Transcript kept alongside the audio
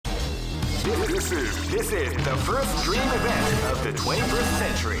This is the first dream event of the 21st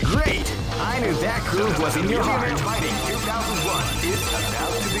century. Great! I knew that groove was in your heart. Fighting 2001 is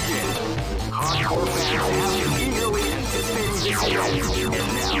about to begin. Hardcore fans have been eagerly anticipating this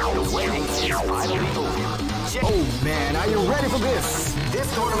event, and now the waiting is finally over. Oh man, are you ready for this? This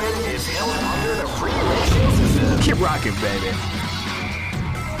tournament is held under the free ratio system. Keep rocking, baby.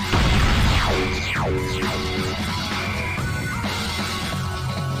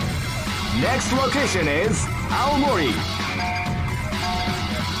 Next location is Aomori.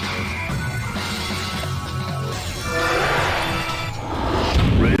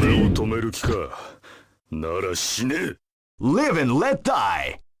 Live and let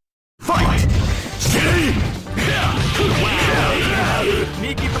die. Fight! Wow!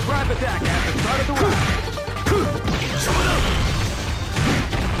 Sneaky surprise attack at the start of the round.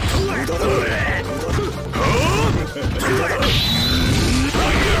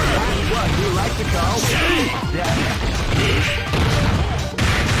 What you like to call?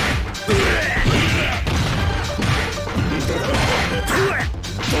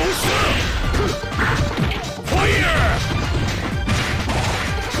 Fire!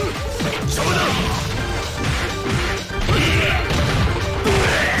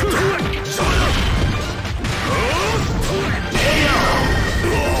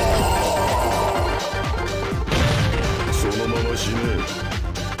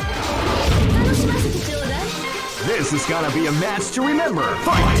 This is gonna be a match to remember.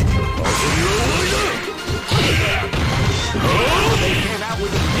 Fight! They came out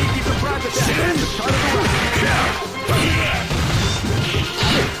with a sneaky surprise attack at the start of the round.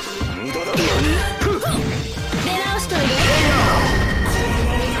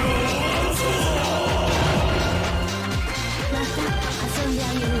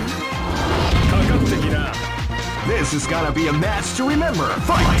 This is gonna be a match to remember.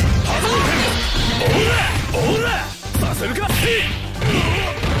 Fight!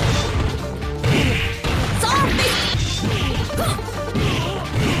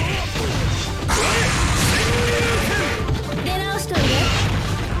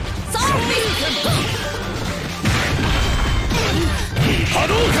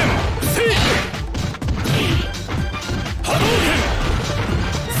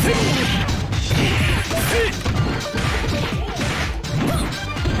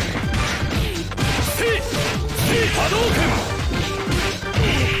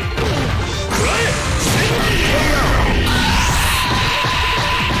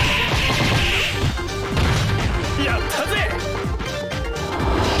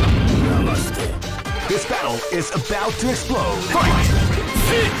 This battle is about to explode. Fight!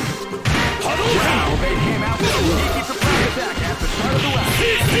 Wow, they came out with a sneaky surprise attack at the start of the round.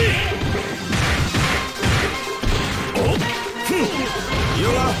 You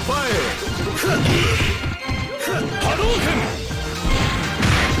are fired! Hadouken!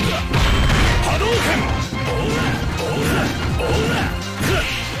 Hadouken!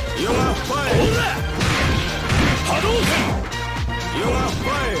 You are fired! Hadouken! You are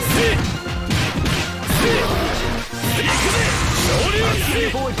fired!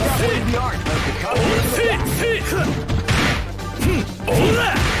 Unstable is definitely the art of the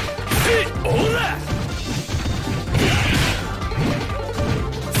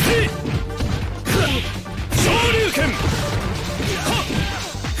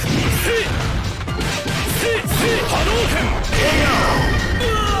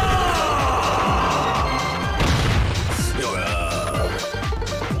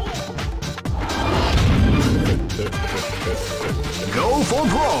Go for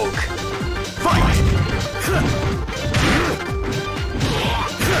broke! Fight!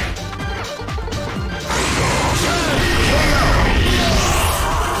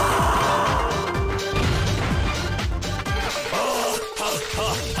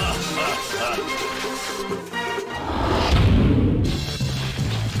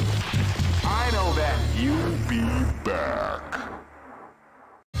 I know that you'll be back.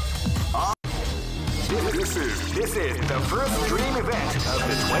 This is the first dream event of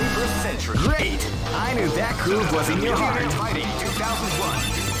the 21st century. Great! I knew that groove was in your heart. Fighting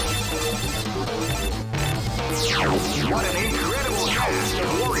 2001. What an incredible cast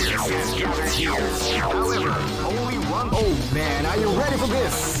of warriors has gathered here. However, only one... Oh man, are you ready for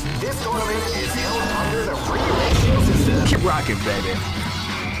this? This tournament is held under the free ratio system. Keep rocking, baby.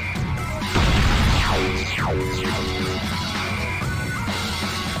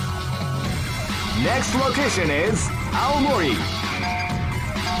 Next location is Aomori.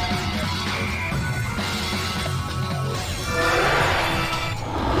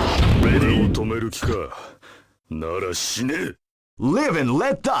 Live and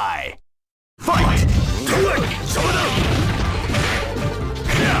let die. Fight!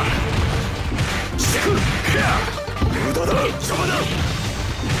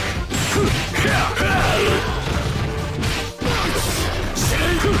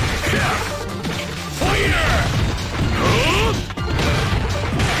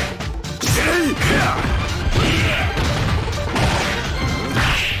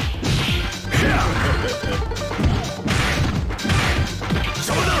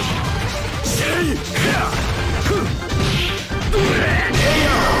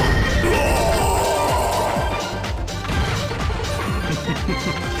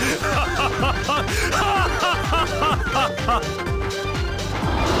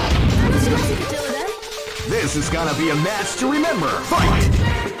 This is gonna be a match to remember. Fight!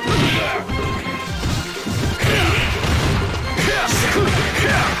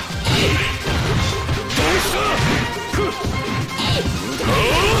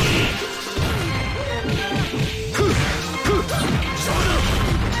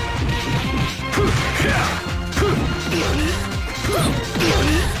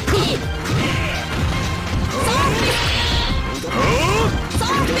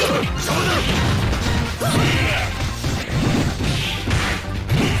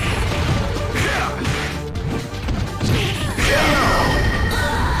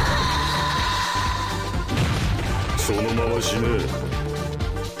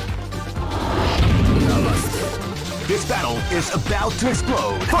 This battle is about to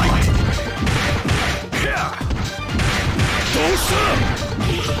explode. Fight!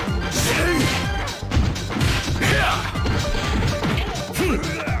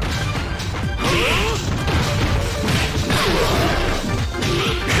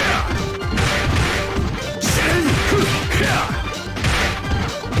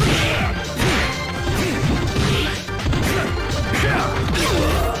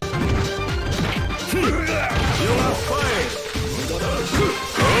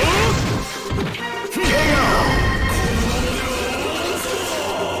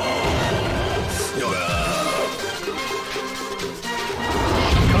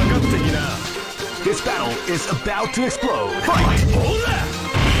 This battle is about to explode. Fight!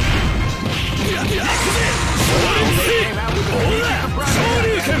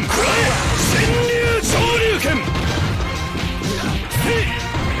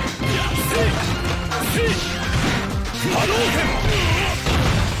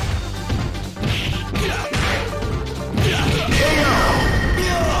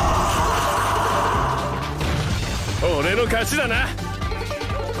俺の勝ちだな。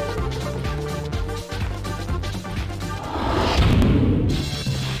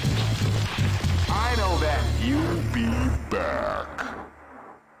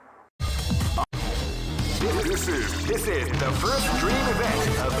This is the first dream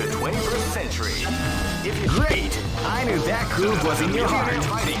event of the 21st century. If you're great, I knew that groove was in your heart.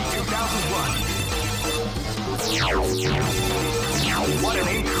 Fighting 2001. What an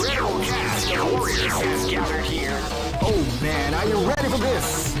incredible cast of warriors has gathered here. Oh man, are you ready for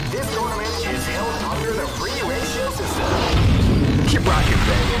this? This tournament is held under the free ratio system. Keep rocking,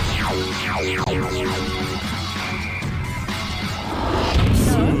 baby.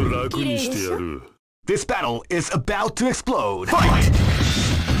 This battle is about to explode. Fight!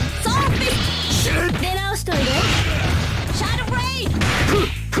 Shadow Blade!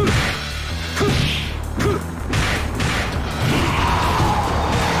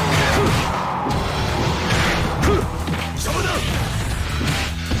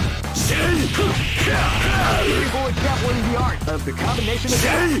 People exampling the art of the combination of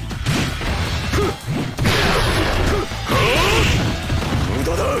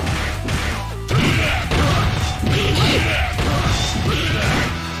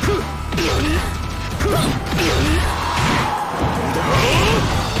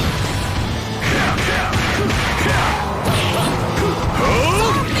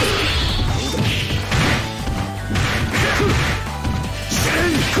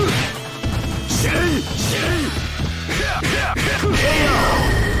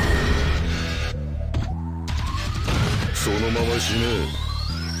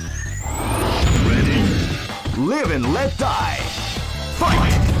Ready? Live and let die.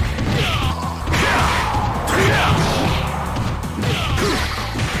 Fight!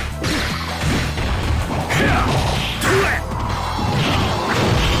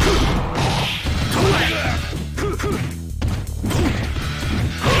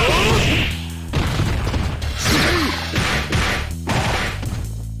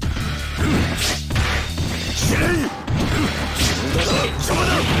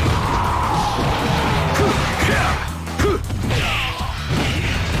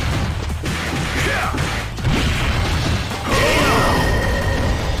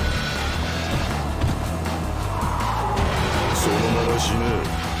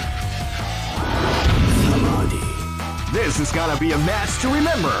 is gonna be a match to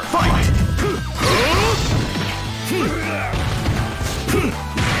remember. Fight!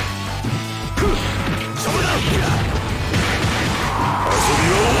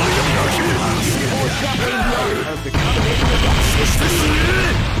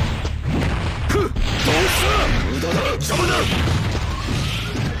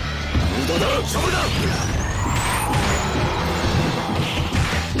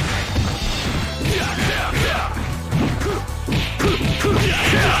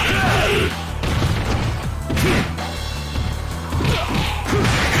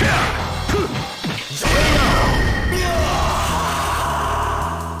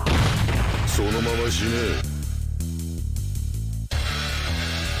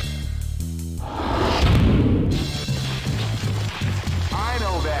 I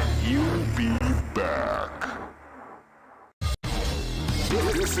know that you'll be back.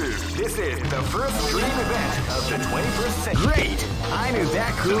 This is the first dream event of the 21st century. Great! I knew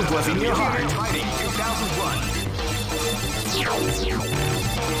that groove was in your heart. Fighting 2001.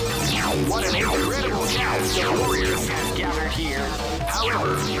 What an incredible cast of warriors has gathered here.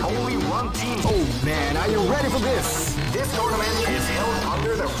 However, only one team. Oh man, are you ready for this? This tournament is held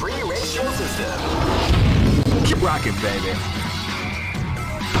under the free ratio system. Keep rocking, baby.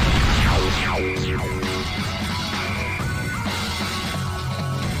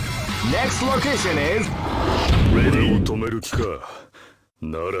 Next location is...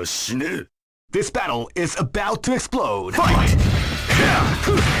 This battle is about to explode. Fight!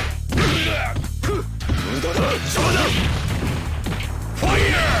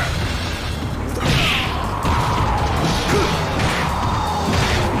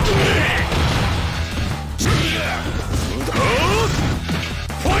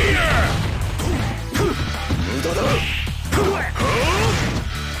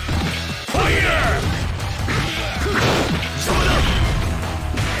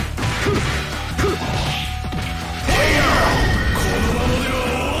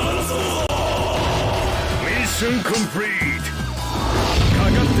 Mission complete.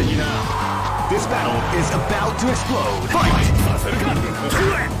 This battle is about to explode. Fight!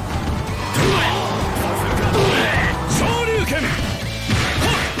 Shoryuken!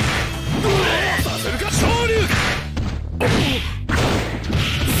 Shoryuken!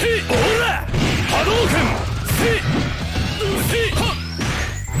 Ora! Hadouken!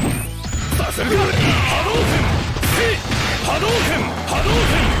 Hadouken! Hadouken!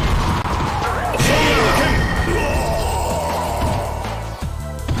 Hadouken! Shoryuken!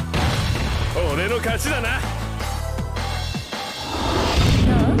 俺の勝ちだな。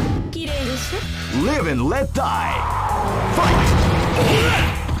綺麗でしょ。 Live and let die. Fight!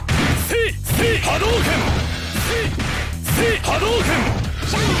 波動拳波動拳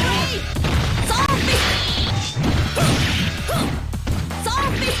ゾンビゾ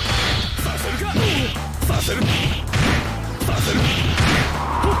ンビさせるかさせるさせる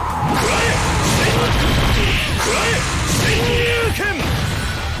くらえくらえ侵入拳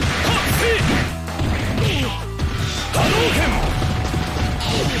波動拳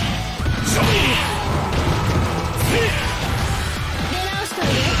ション出直しとい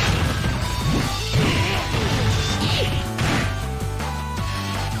て。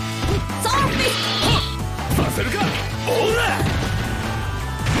ゾンビさせるかオーラ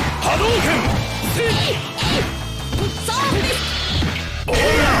波動拳ゾンビオーラ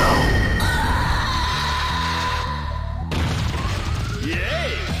イエー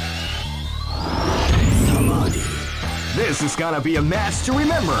イサマーディ This is gonna be a match to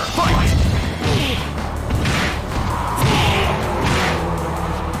remember. Fight!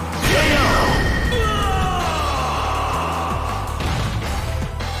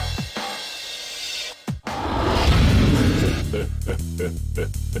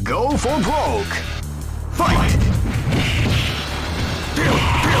 Go for broke. Fight!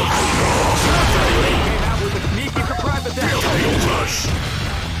 Came out with a sneaky surprise attack. Rush.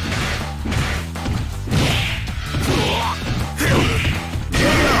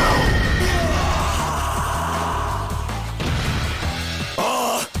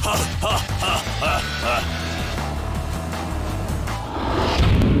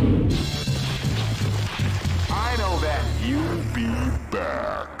 I know that you'll be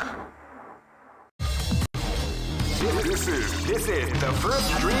back. This is the first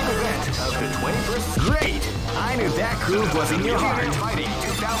dream event of the 21st. Great! I knew that groove was in your heart. Fighting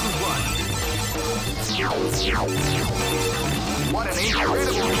 2001. What an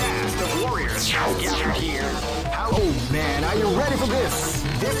incredible cast of warriors has gathered here. Oh man, are you ready for this?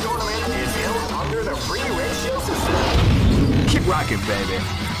 This tournament is held under the free ratio system. Keep rocking, baby.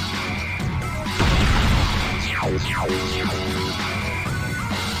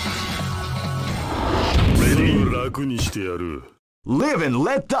 楽にしてやる。 Live and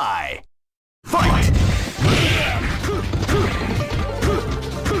let die. Fight!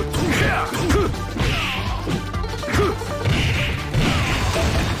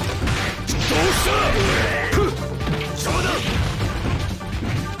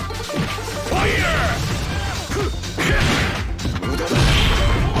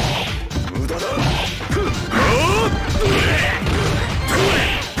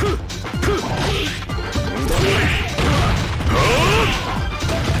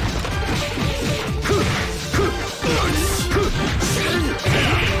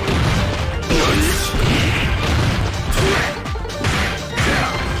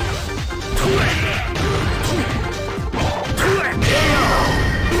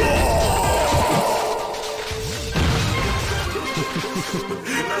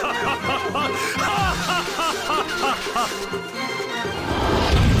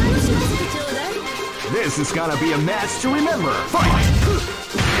 This is gonna be a match to remember. Fight!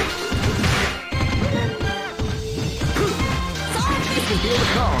 You can feel the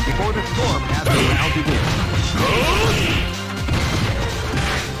calm before the storm as the round begins.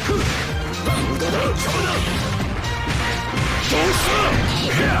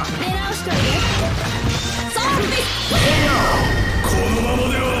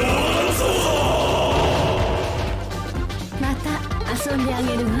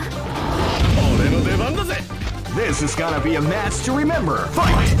 This is gonna be a match to remember.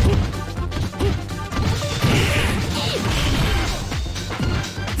 Fight!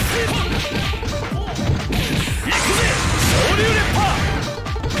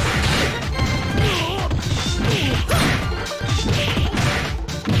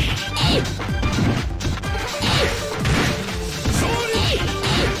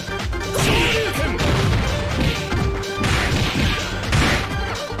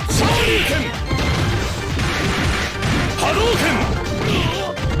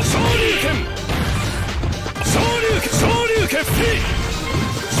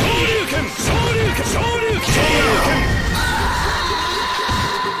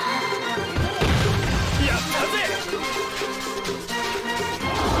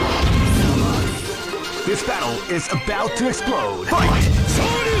 This battle is about to explode. Fight!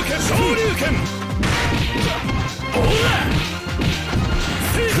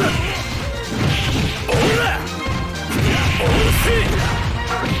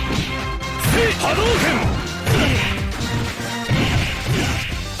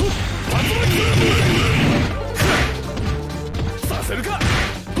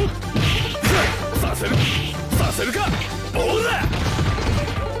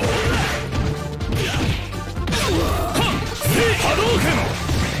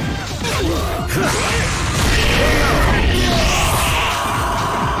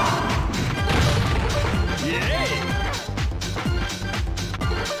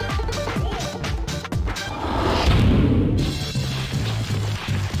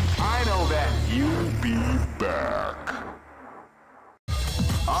 I know that you'll be back.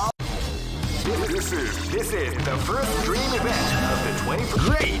 This is the first dream event of the 20th.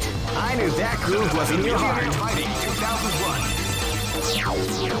 Great! I knew that groove was in your heart. Fighting 2001.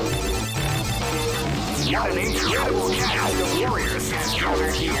 What an incredible cast of warriors has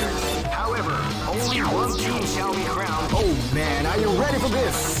gathered here. However, only one team shall be crowned. Oh man, are you ready for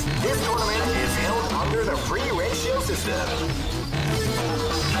this? This tournament is held under the free ratio system.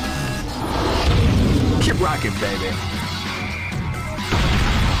 Keep rocking, baby.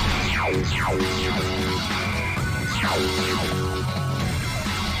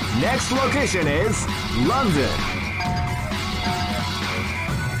 Next location is London.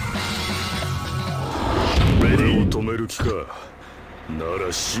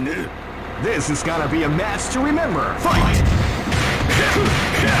 This is gonna be a match to remember. Fight!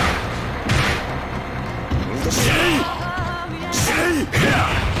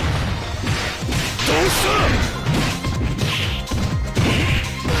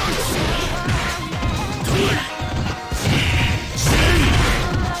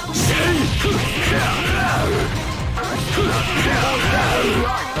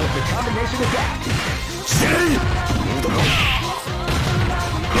 Of the combination attack.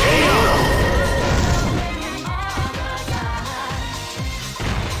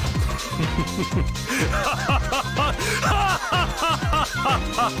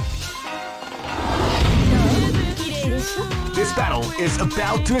 This battle is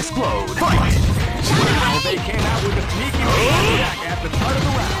about to explode. Fight! Wow, they came out with a sneaky attack at the start of the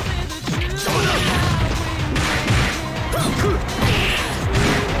round.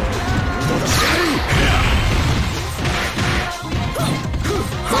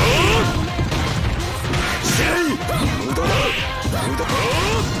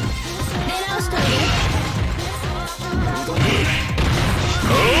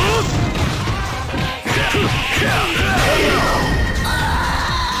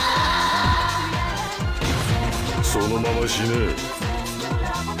 そのまま死ね。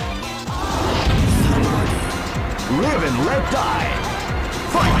 Live and let die.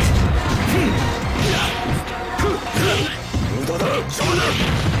 Fight. 無駄だ。邪魔だ。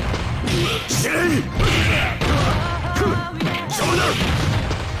死ね。邪魔だ。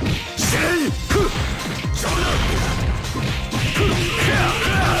死ね。邪魔だ。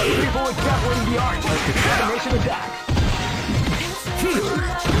 People exaggerating the art of determination attack.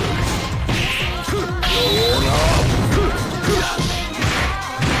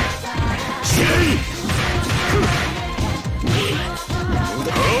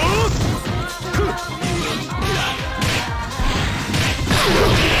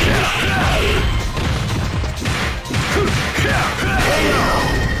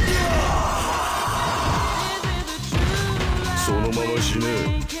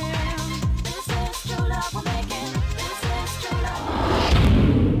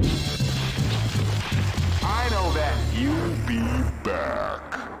 I know that you'll be back.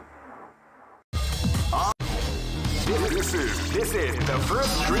 This is the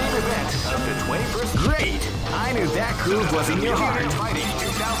first dream event of the 21st. Great! I knew that groove was in your heart. Fighting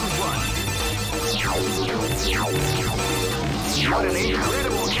 2001. What an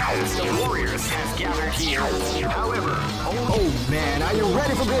incredible cast of warriors has gathered here. However, oh man, are you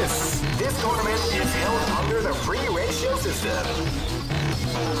ready for this? This tournament is held under the free ratio system.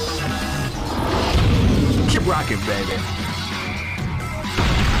 Keep rocking, baby.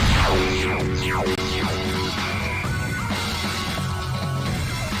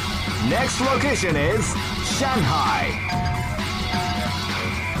 Next location is Shanghai.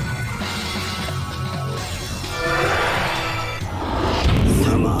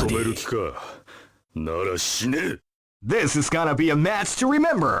 This is gonna be a match to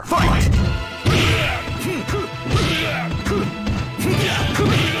remember. Fight!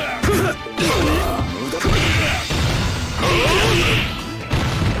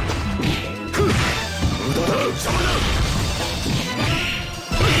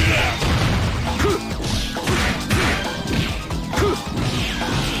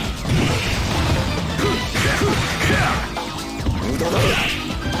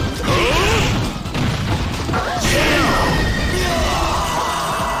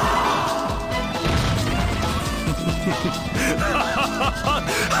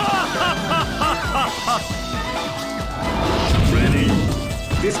 Ready?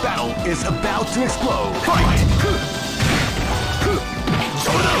 This battle is about to explode. Fight!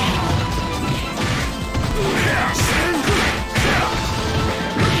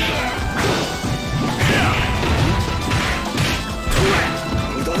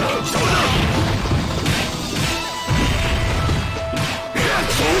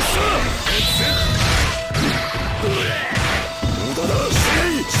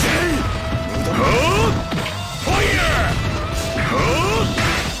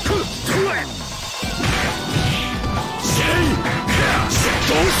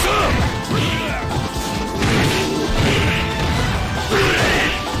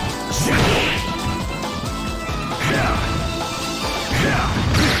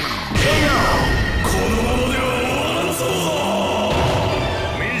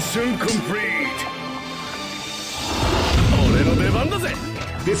 Mission complete.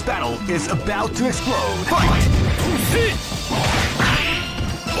 This battle is about to explode. Fight!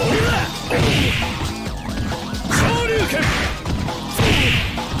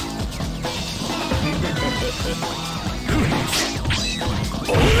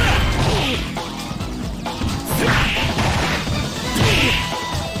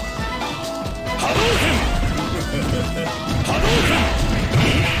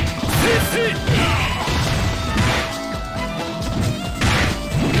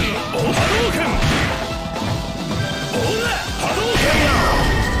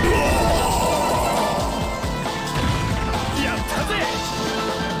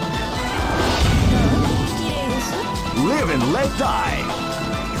 Live and let die.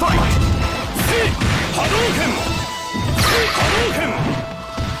 Fight! Hadouken! Hadouken!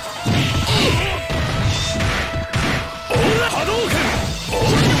 Hadouken!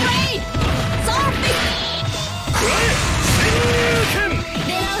 Raid! Zombie! Hadouken!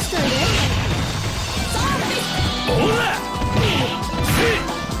 Zombie!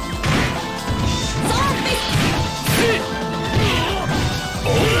 Zombie!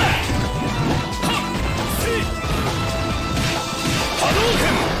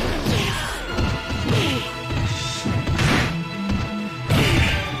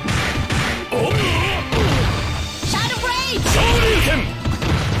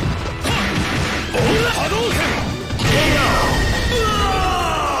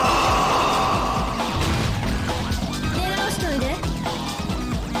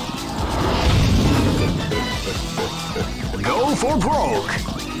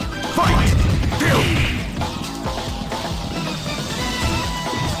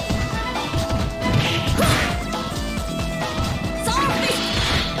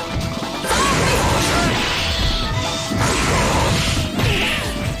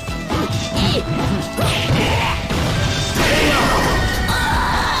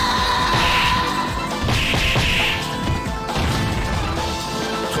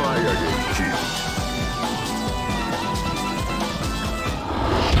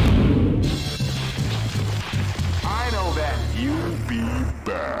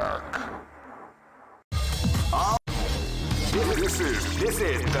 This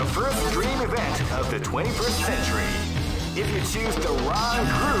is the first dream event of the 21st century. If you choose the wrong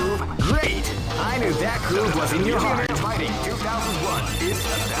groove, great! I knew that groove was in your heart. Fighting 2001 is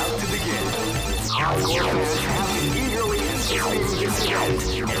about to begin. Hardcore fans have been eagerly anticipating this event,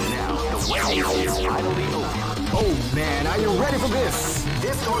 and now the wait is finally over. Oh man, are you ready for this?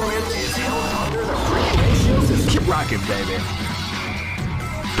 This tournament is held under the free ratio system. Keep rocking, baby.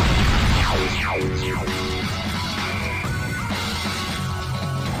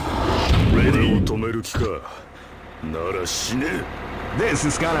 This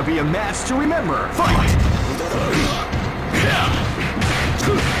is gonna be a match to remember. Fight!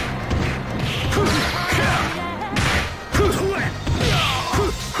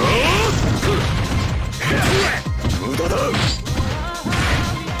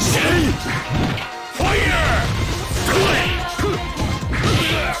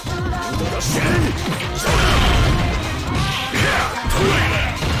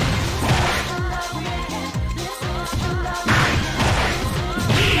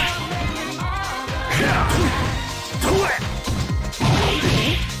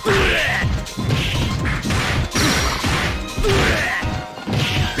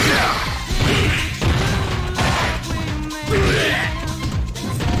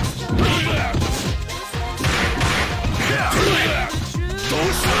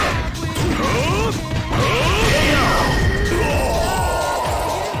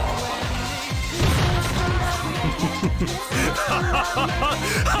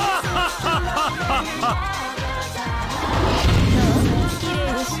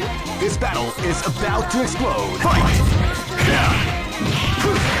 This battle is about to explode. Fight!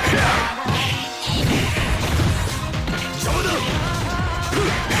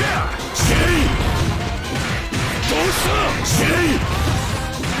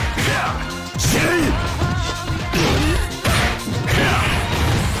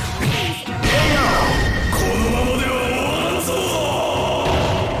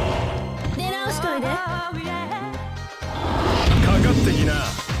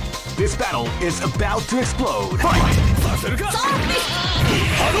 This battle is about to explode. Fight!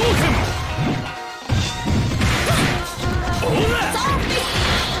 Hadouken!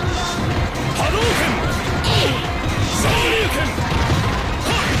 Hadouken! Shoryuken!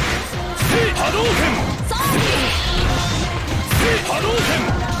 Hadouken! Hadouken!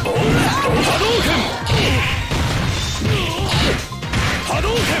 Hadouken!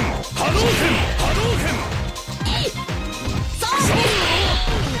 Hadouken! Hadouken! Hadouken!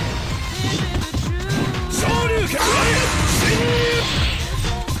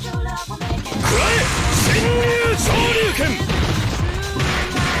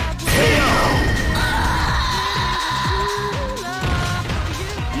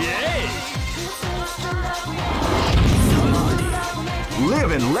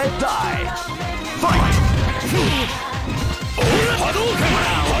 Live and let die. Fight! Hadouken!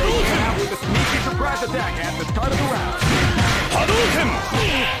 Hadouken! With a sneaky surprise attack at the start of the round. Hadouken!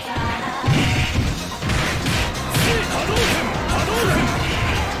 Hadouken! Hadouken!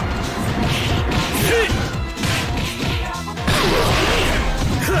 Hadouken!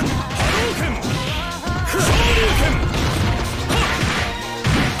 Shoryuken!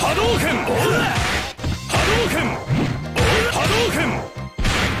 Hadouken! Hadouken! Hadouken!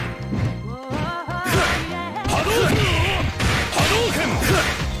 Hadouken!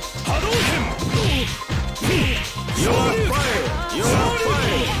 Hadouken! You're on fire! You're on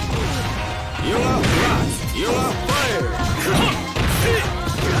fire! You're on fire! You're on fire!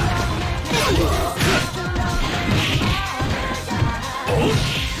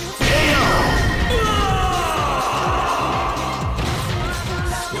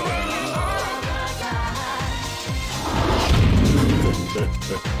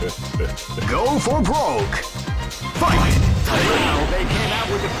 Go for broke! Fight! Well, they came out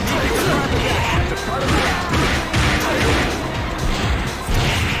with a sneaky surprise attack at the start of the round.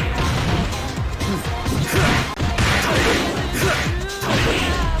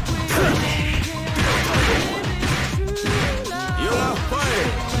 You're on fire! You're on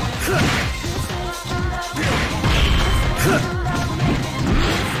fire!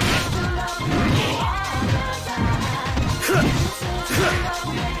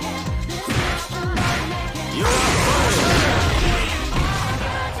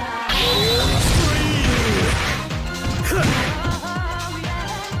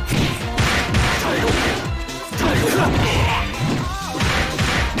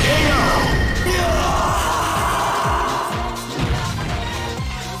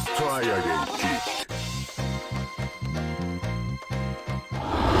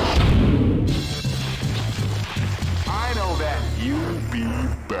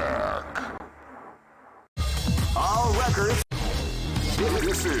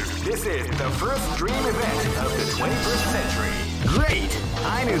 This is the first dream event of the 21st century. Great!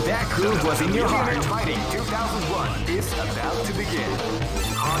 I knew that groove was in your heart. Fighting 2001 is about to begin.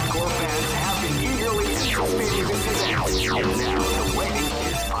 Hardcore fans have been eagerly anticipating this event, and now the waiting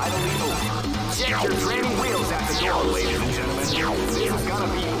is finally over. Check your training wheels at the door, ladies and gentlemen. This is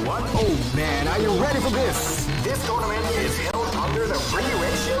gonna be one. Oh man, are you ready for this? This tournament is held under the free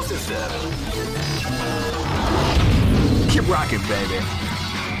ratio system. Keep rocking, baby.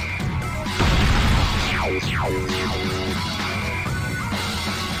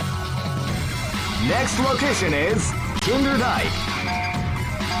 Next location is Kinderdijk.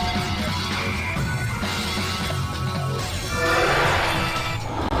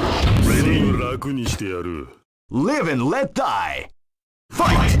 Live and let die.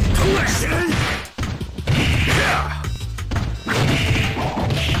 Fight!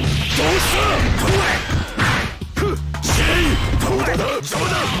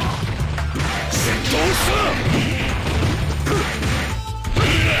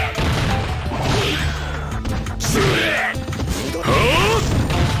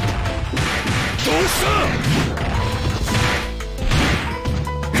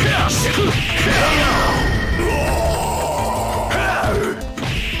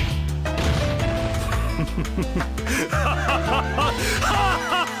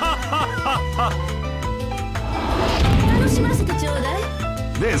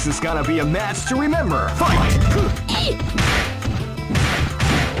 This is gonna be a match to remember. Fight!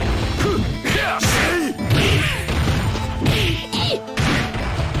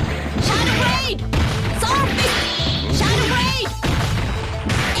 Shadow Blade! Zombie! Shadow Blade!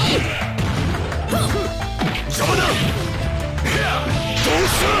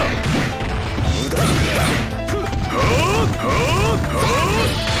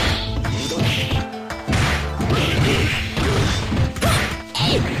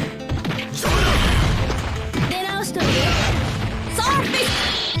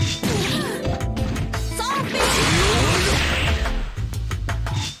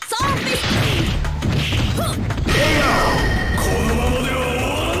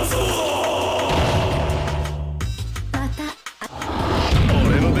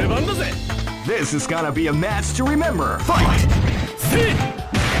 This is gonna be a match to remember. Fight!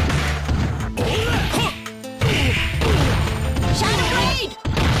 Shadow Blade!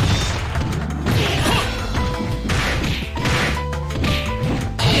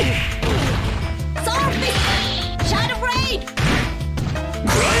 Zombie! Shadow Blade!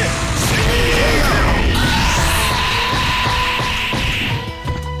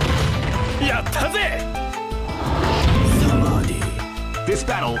 This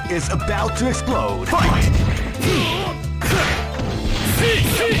battle is about to explode. Fight!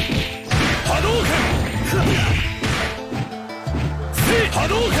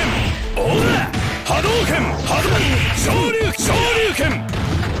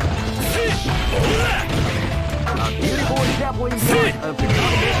 A beautiful and grappling shot of the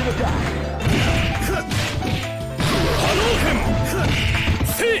combination attack.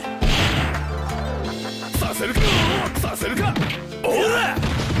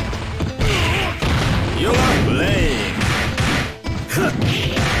 You are playing.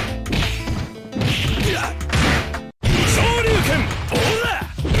 Shoryuken!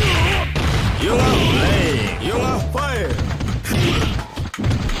 You are playing. You are fire.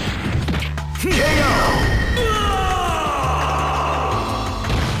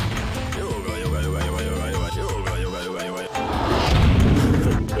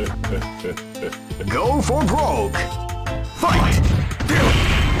 Go for broke. Fight!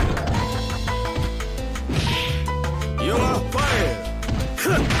 You are fire.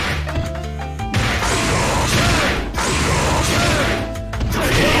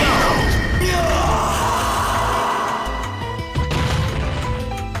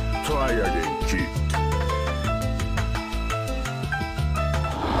 Try again, kid.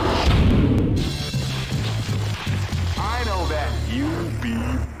 I know that you'll be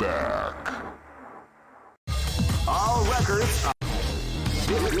back. All records are...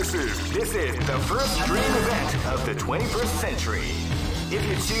 This is the first dream event of the 21st century. If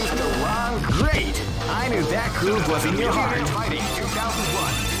you choose the wrong, great! I knew that groove was in your heart. Fighting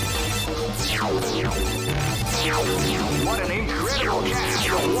 2001. What an incredible cast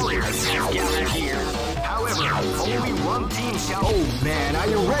of warriors have gathered here. However, only one team shall... Oh man, are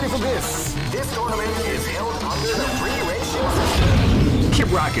you ready for this? This tournament is held under the free ratio system.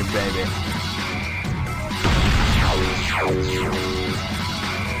 Keep rocking, baby.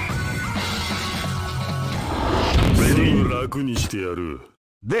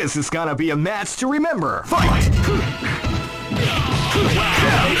 This This is gonna be a match to remember. Fight!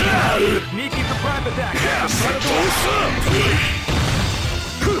 Sneaky surprise attack.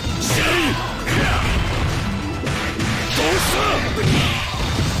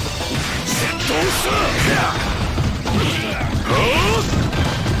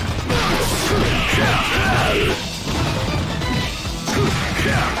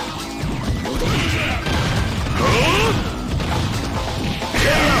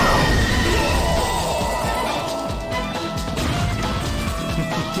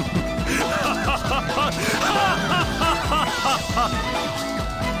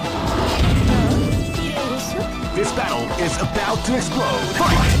 This battle is about to explode.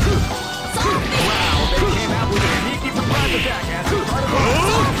 Fight! Wow, they came out with a sneaky surprise attack as part of the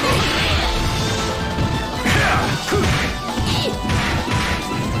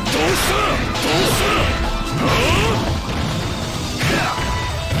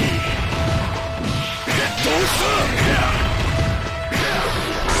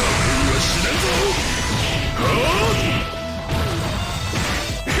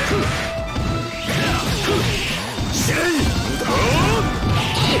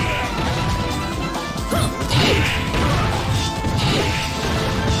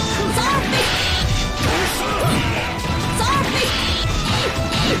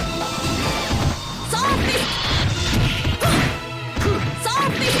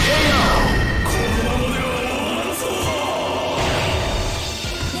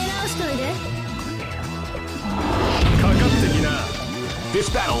This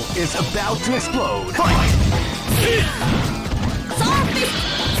battle is about to explode. Fight!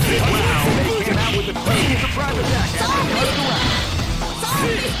 Wow, they came out with a sneaky surprise attack at the start of the round.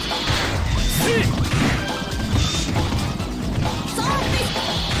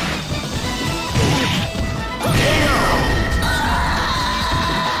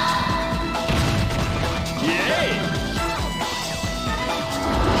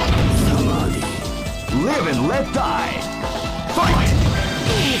 Live and let die. Fight!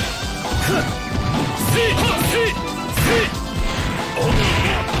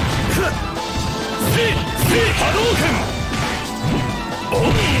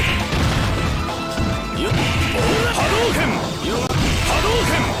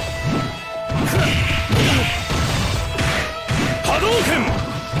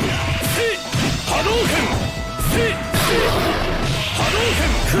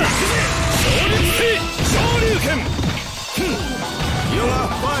 You are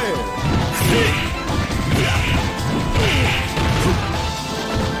fired!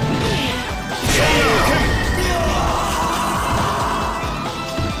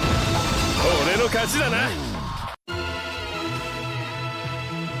俺の勝ちだな。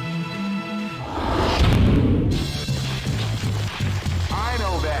I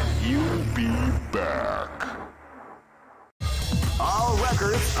know that you'll be back. All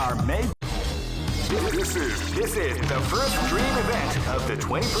records are made. This is the first dream event of the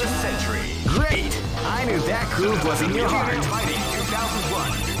 21st century. Great! I knew that groove was in your heart. Fighting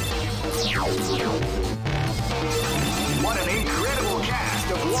 2001. What an incredible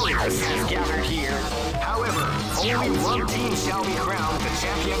cast of warriors has gathered here. However, only one team shall be crowned the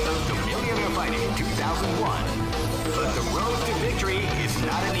champion of the Millionaire Fighting 2001. But the road to victory is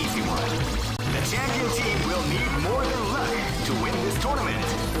not an easy one. The champion team will need more than luck to win this tournament.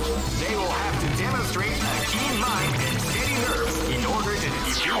 They will have to demonstrate a keen mind and steady nerves in order to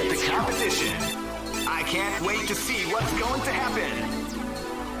defeat the competition. I can't wait to see what's going to happen.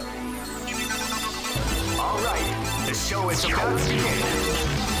 Alright, the show is about to begin.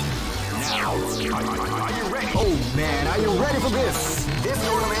 Now, are you ready? Oh man, are you ready for this? This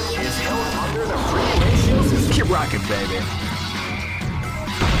tournament is held under the free ratio system. Keep rocking, baby.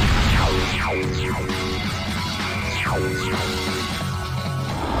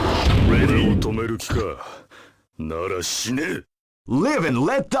 Live and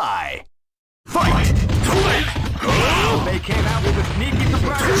let die. Fight! They came out with a sneaky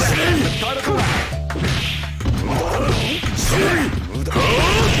surprise at the start of the round.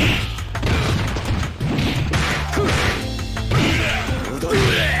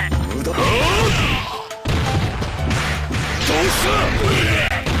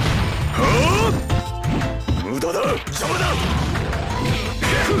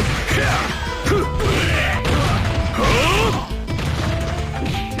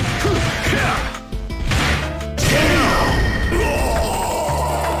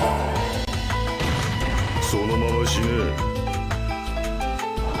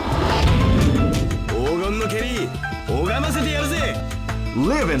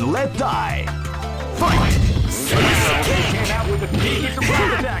 Live and let die. Fight! They came out with a sneaky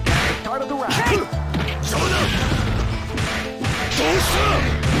surprise attack at the start of the round.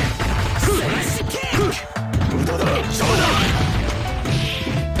 無駄だ。邪魔だ。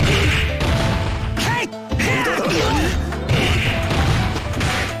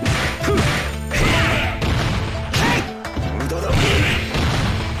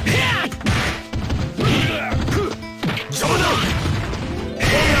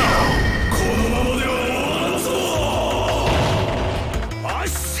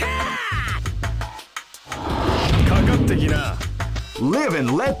Live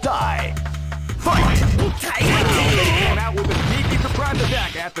and let die. Fight! Came out with a sneaky surprise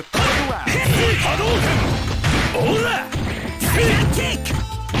attack at the start of the round. Hadouken! Ora! Tiger kick!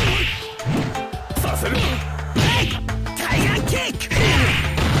 Saseru! Tiger kick!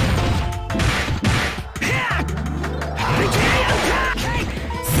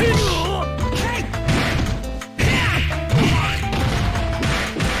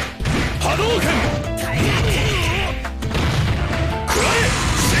 Hadouken!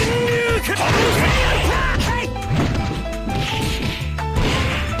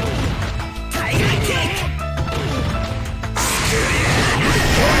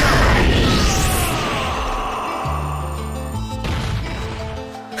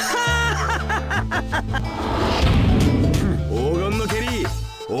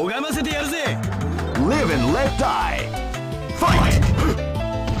 Live and let die. Fight!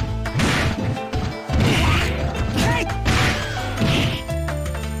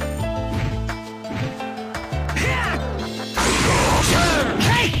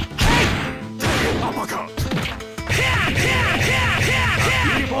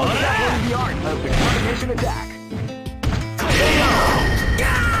 The art of the combination attack.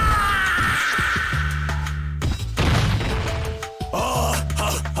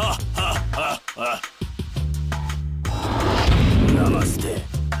 Namaste.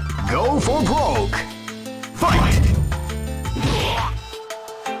 Go for broke. Fight!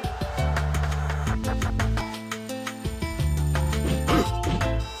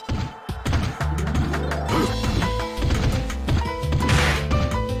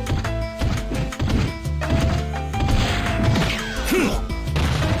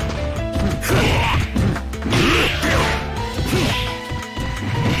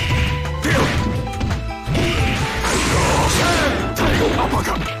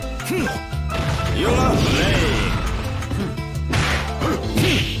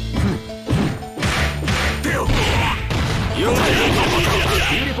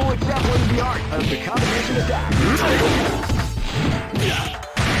 Beautiful example of the art of the combination attack.